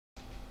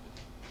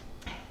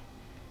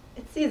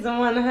Season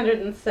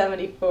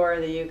 174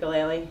 of the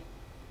ukulele,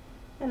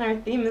 and our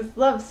theme is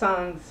love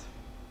songs.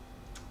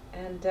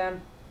 And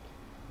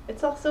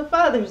it's also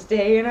Father's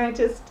Day, and I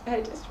just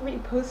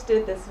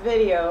reposted this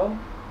video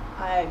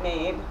I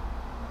made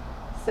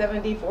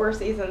 74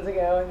 seasons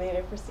ago. I made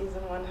it for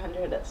season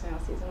 100. It's now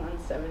season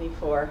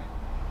 174.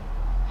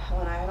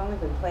 When I had only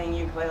been playing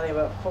ukulele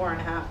about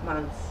 4.5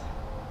 months.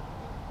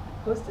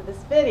 I posted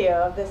this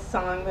video of this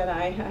song that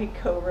I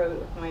co-wrote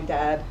with my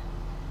dad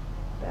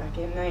back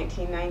in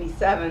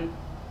 1997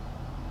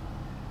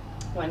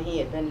 when he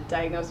had been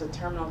diagnosed with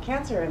terminal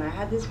cancer, and I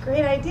had this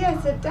great idea.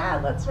 I said,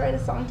 "Dad, let's write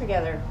a song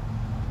together."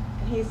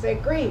 And he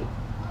said, "Great,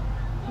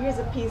 here's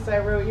a piece I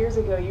wrote years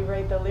ago, you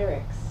write the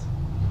lyrics."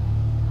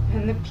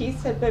 And the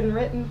piece had been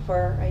written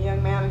for a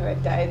young man who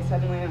had died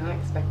suddenly and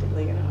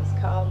unexpectedly, and it was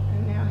called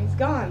 "And Now He's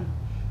Gone."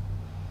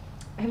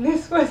 And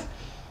this was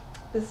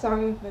the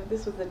song,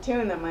 this was the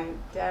tune that my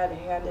dad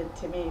handed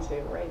to me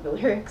to write the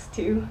lyrics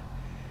to.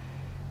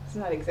 It's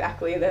not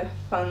exactly the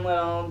fun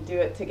little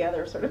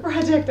do-it-together sort of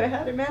project I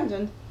had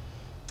imagined.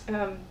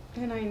 And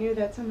I knew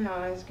that somehow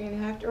I was going to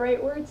have to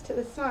write words to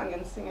the song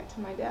and sing it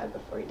to my dad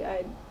before he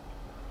died.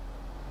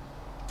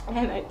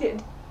 And I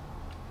did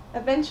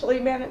eventually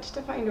manage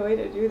to find a way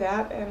to do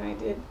that, and I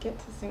did get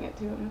to sing it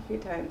to him a few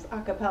times a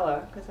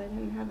cappella, because I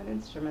didn't have an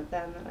instrument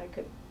then that I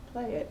could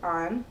play it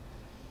on.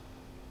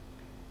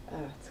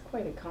 It's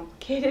quite a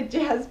complicated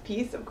jazz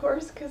piece, of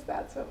course, because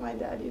that's what my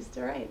dad used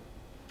to write.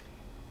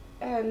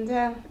 And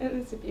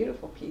it's a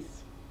beautiful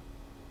piece.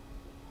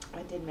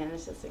 I did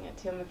manage to sing it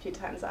to him a few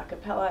times a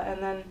cappella,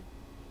 and then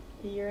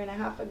a year and a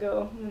half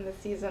ago, when the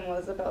season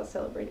was about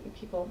celebrating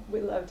people we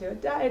loved who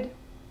had died,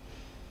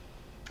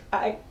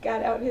 I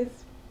got out his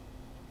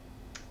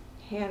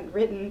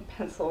handwritten,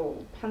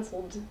 penciled,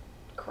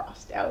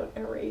 crossed out,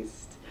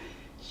 erased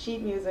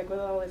sheet music with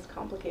all this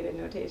complicated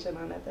notation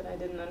on it that I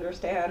didn't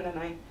understand, and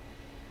I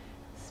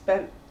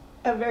spent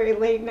a very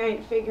late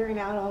night figuring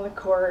out all the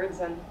chords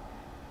and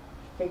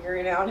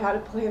figuring out how to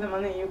play them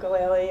on the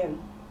ukulele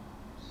and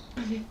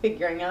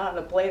figuring out how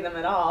to play them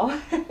at all.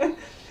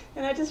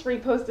 And I just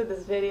reposted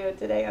this video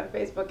today on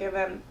Facebook, and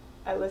then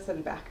I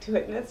listened back to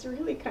it, and it's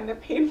really kind of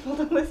painful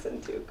to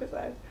listen to because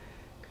I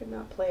could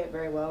not play it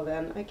very well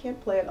then. I can't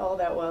play it all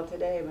that well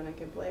today, but I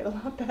can play it a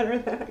lot better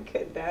than I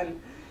could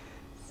then.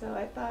 So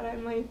I thought I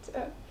might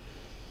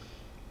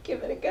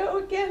give it a go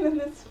again on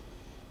this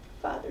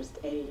Father's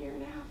Day, a year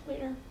and a half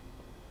later.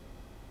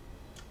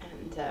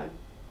 And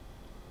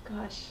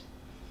gosh,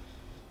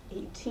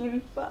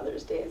 18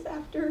 Father's Days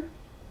after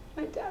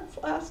my dad's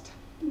last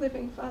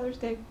living Father's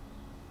Day.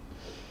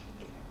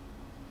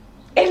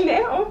 And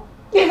now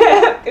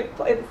I'm going to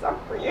play the song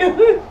for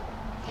you,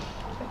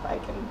 if I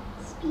can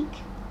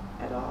speak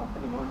at all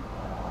anymore.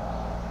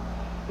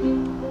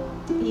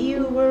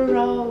 You were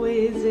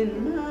always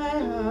in my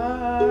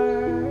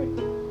heart.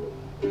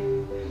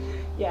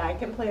 Yeah, I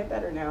can play it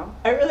better now.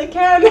 I really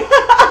can.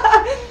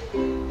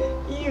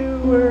 You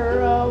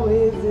were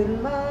always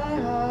in my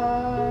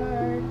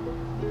heart.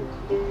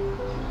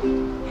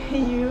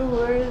 You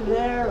were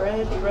there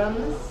right from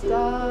the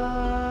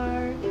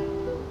start.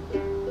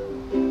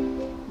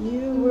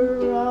 You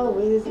were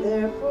always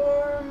there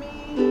for me.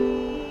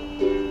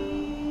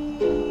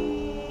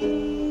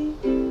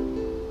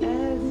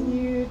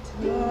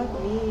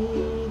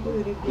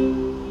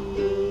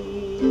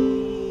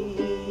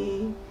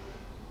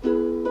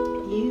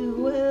 You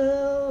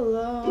will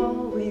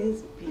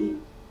always be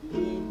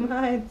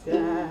my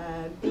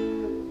dad.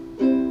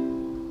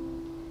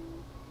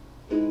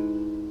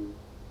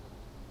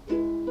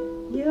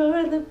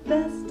 You're the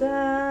best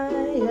I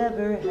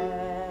ever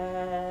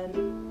had.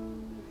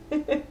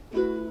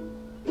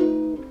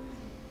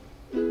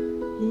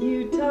 You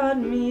taught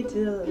me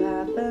to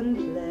laugh and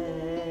play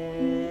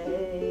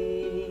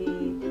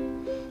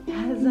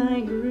as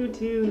I grew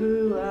to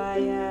who I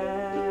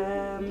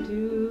am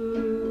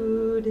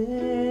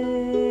today.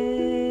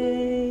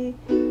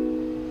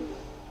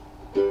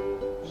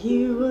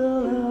 You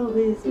will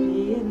always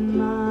be in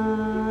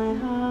my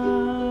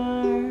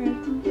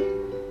heart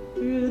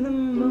through the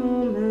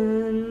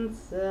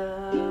moments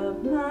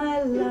of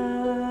my life.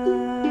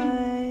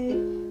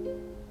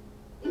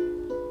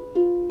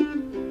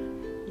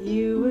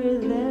 You were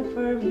there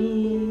for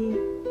me,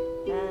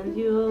 and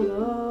you'll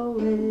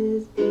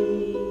always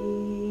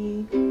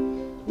be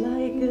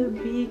like a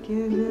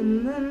beacon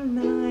in the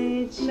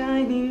night,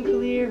 shining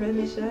clear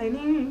and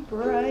shining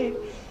bright,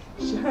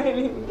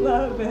 shining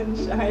love and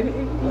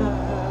shining light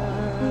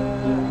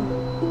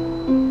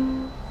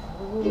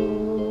for me.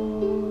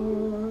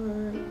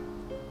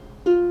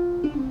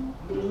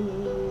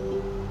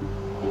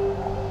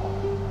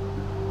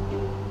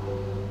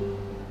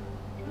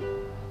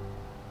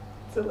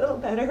 It's a little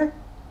better.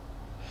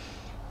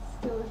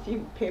 Still a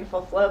few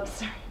painful flubs.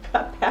 Sorry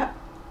about that.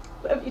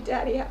 Love you,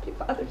 Daddy. Happy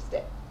Father's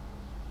Day.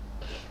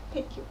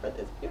 Thank you for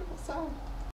this beautiful song.